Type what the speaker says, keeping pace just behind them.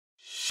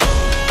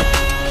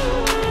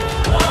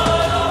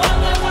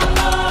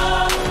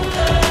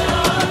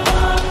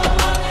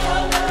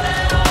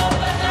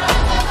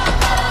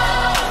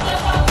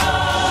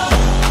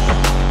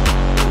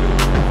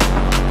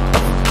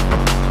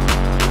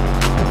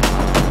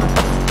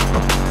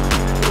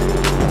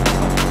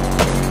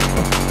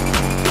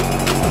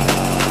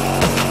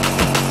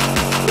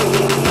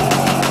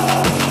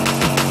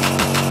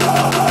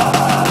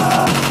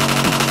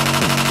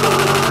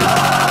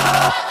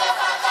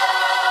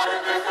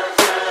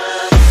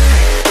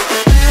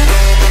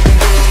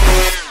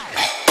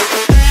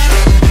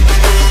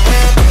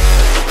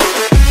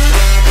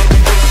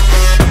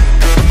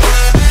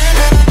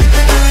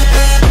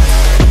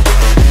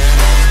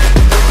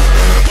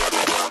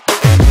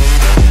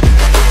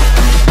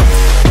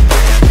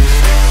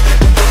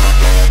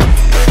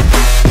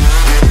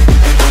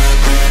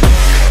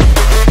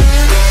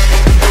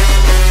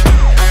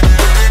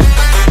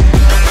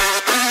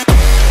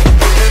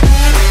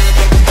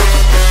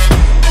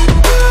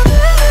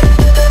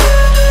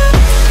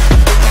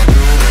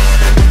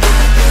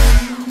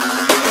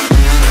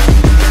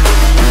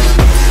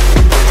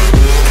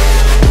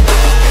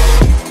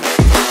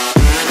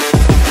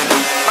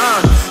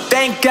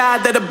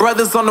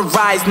brothers on the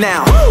rise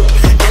now.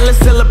 Endless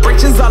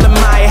celebrations all in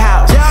my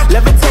house.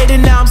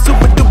 Levitating now, I'm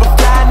super duper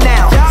fly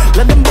now.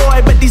 London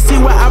boy, but DC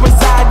where I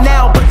reside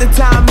now. Put the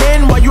time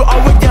in while you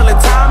always yelling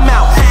time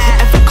out.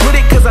 And for quit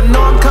it, cause I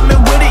know I'm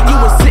coming with it. You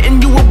were sitting,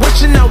 you were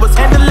wishing I was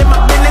handling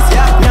my business.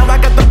 Now I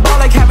got the ball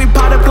like Harry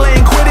Potter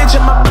playing Quidditch.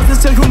 And my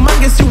business is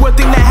humongous, you would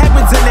think that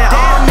happens in it.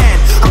 Oh man,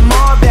 I'm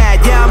all that,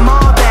 yeah, I'm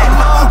all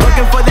that.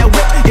 Working for that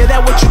whip, yeah,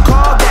 that what you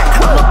call that.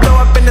 I'ma blow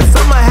up in the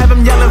summer, have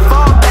him yelling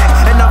fall back.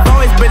 And I've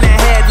always been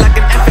ahead like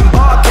an effing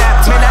ball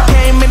cap. Man, I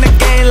came in the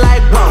game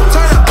like, whoa.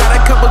 Got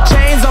a couple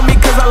chains on me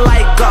cause I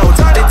like gold.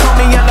 They told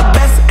me I'm the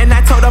best and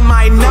I told them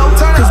I know.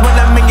 Cause when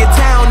I'm in your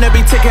town,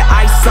 every ticket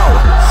I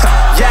sold.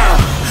 Yeah,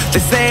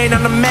 they saying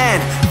I'm the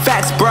man.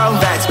 Facts, bro.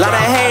 Lot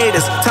of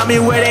haters, tell me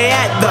where they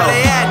at though.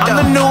 I'm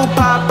the new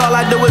pop, all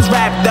I do is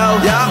rap though.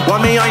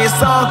 Want me on your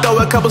song, throw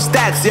a couple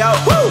stacks, yo.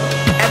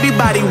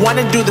 Everybody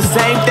wanna do the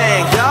same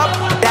thing.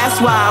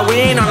 That's why we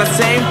ain't on the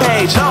same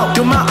page.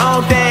 Do my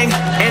own thing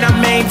and I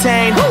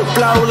maintain.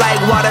 Flow like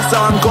water, so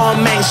I'm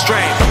going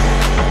mainstream.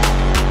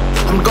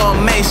 I'm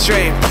going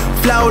mainstream.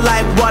 Flow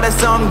like water,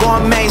 so I'm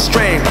going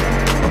mainstream.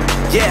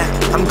 Yeah,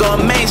 I'm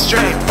going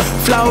mainstream.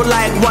 Flow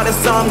like water,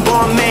 so I'm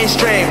going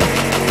mainstream.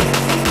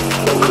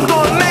 I'm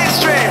going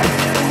mainstream.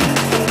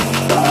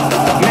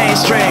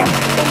 Mainstream.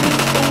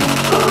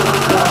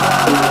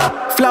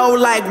 Flow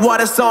like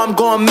water, so I'm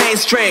going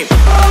mainstream.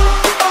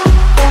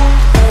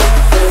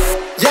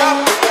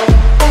 Yeah.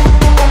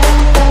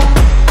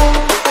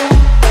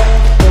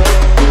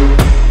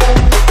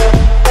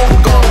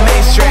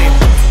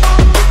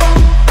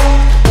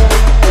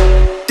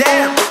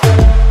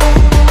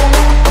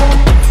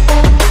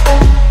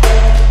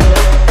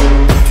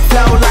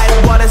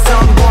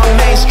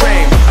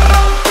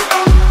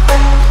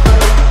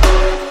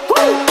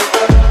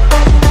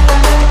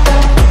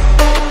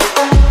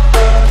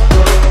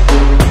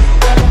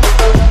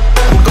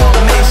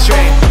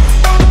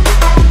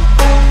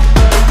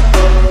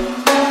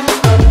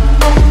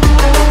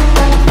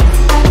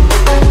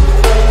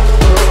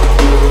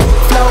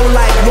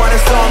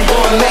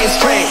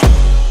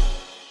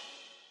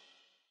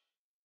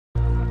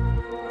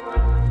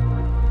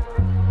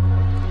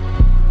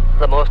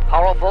 The most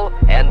powerful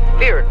and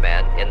feared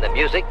man in the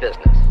music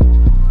business.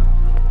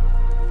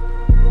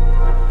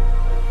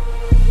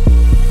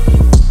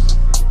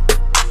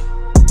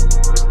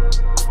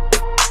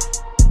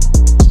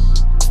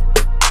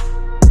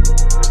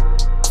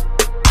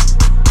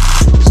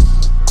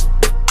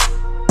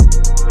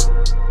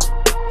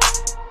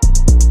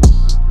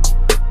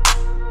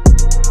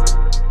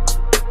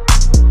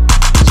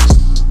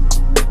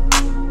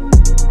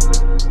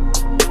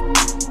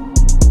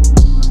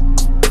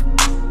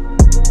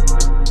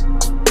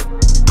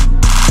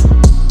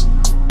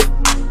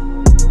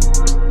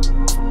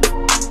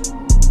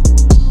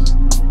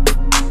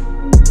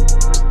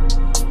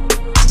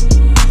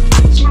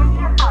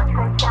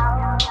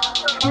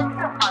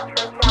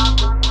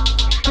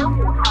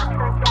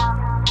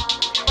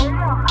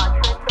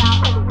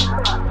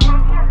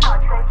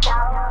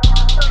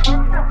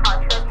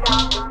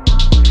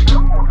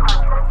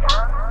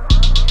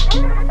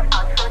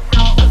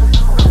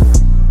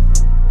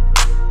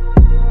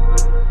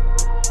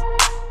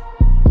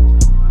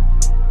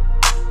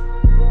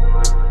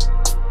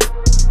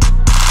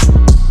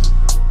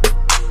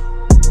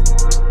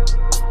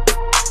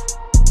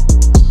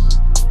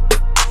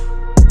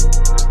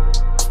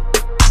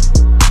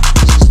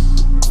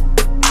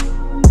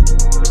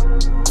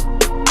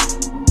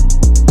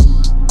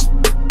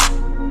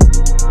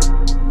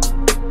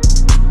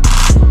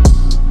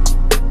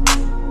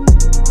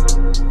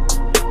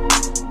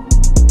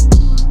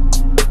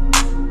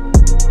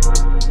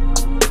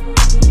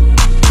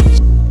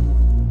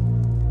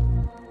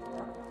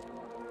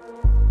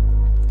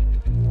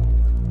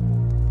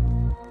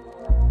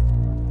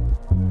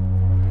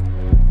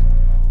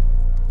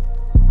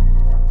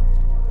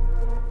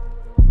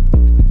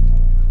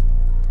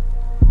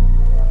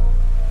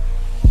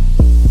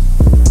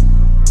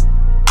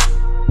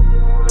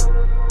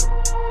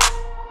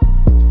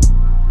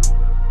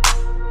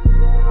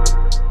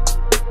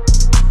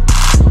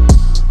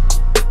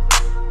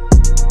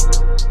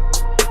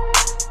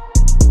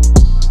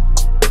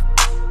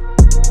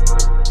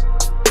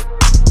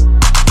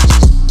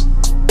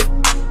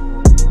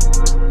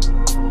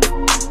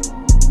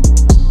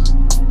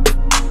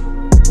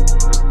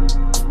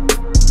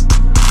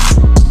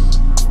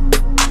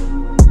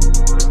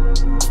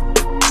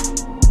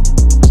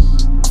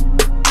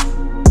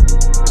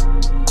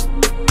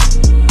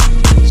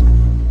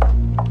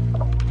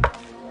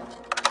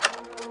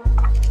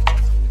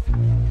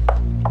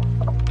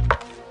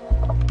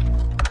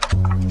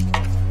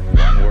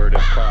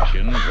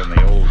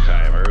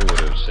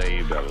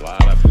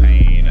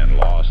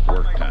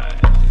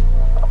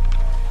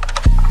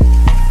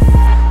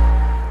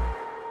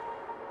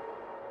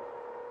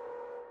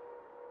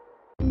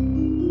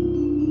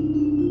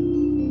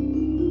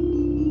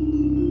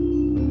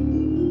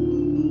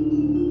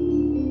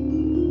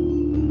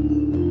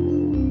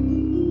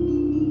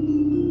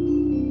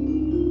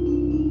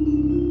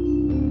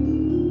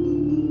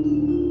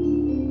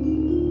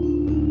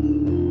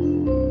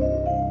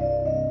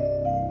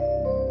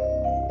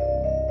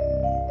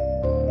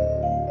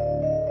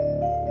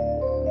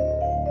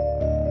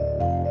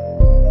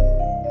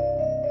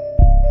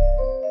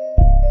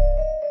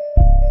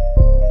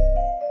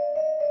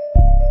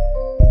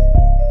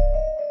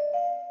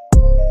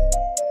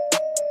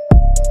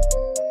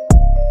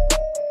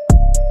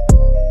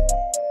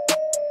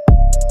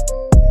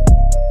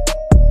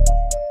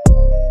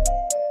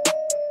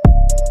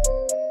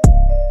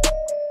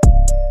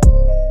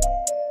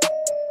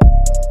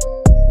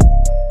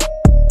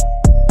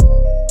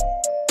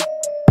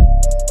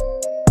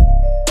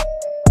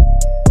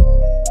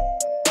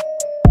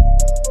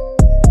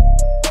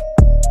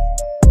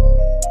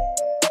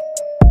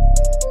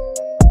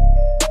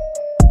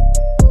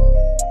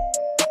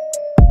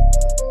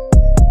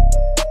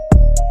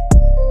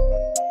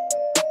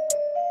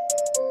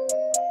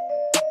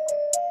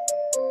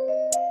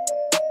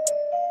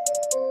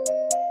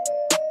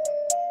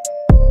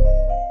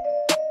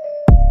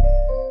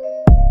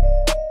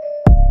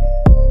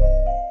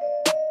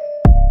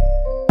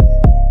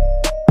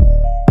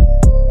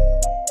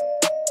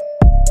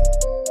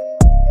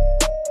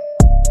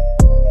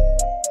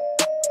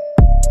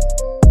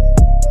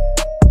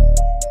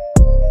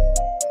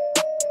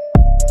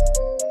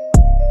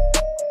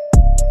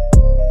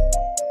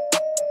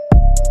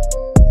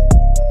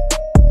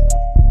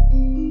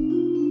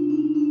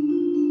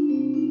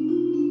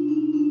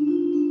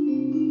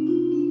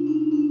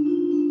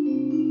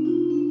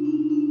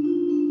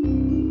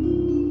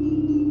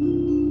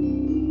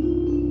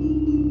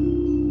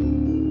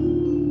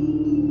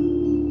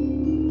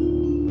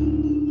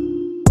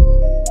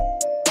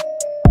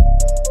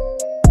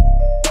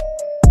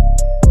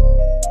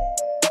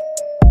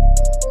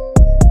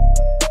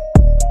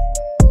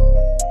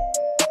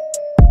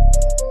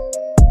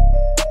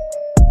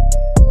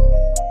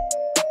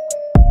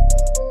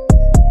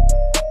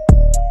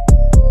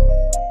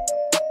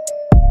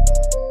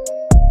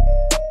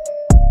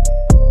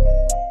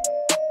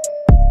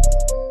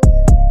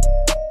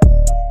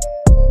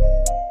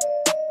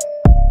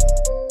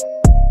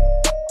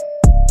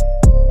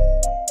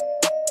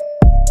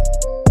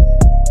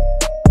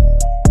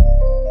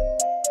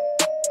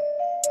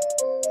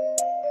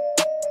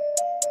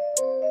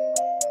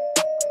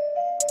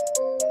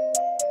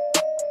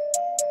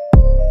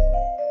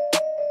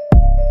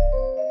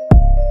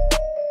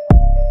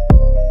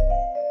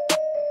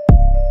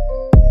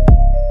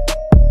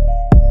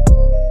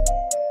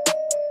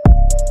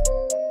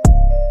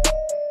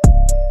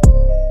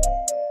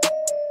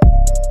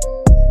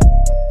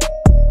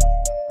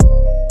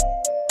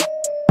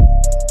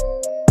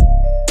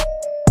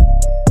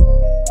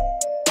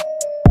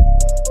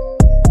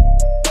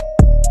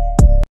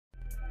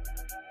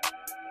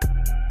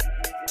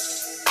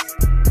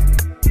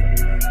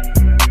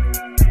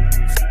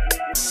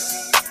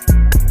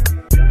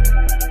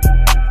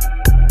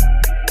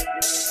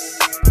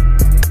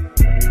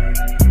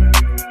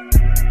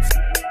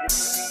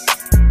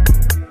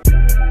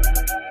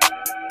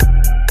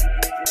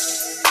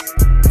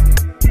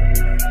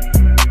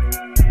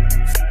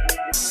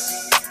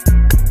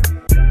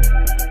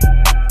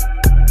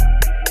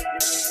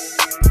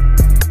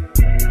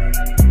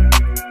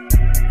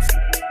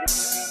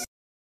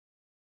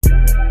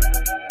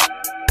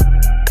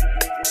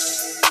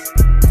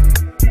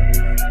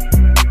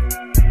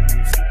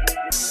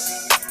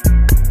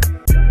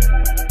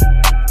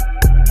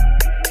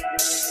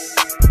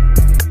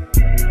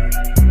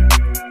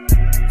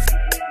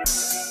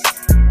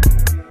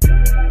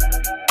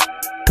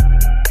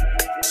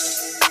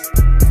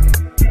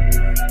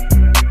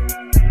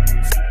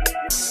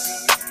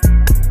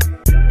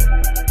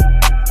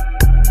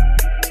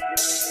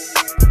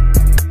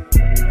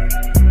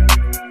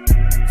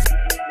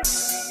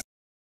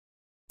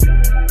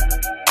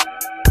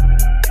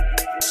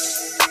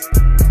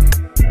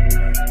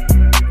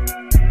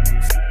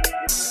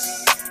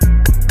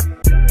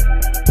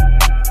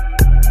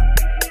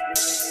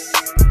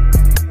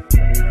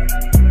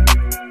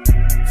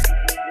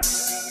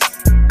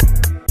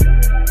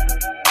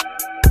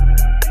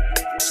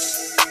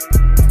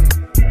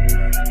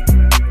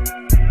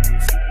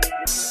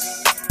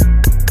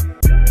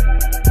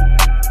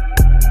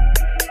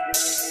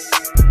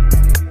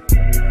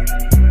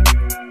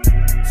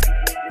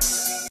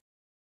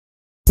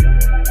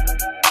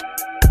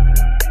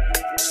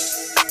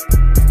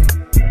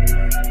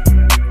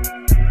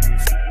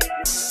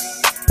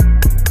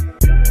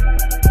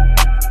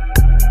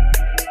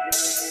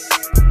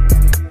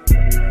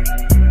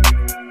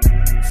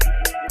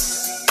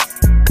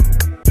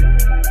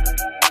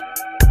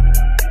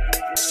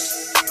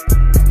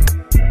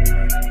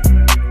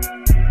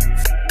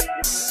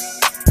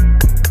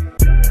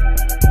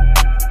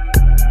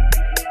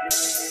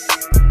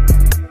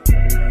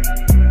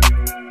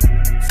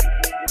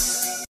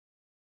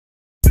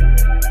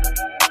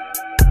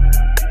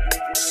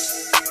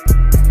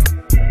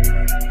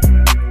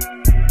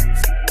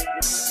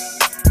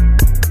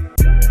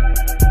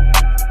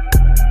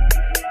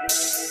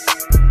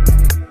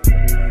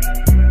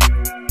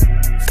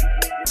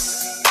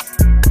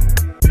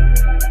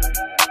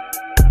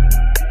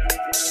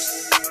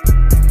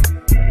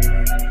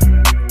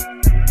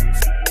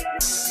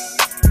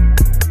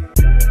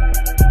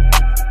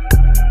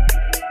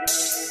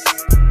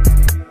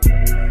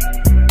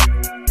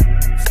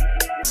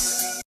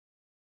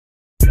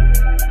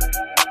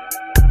 You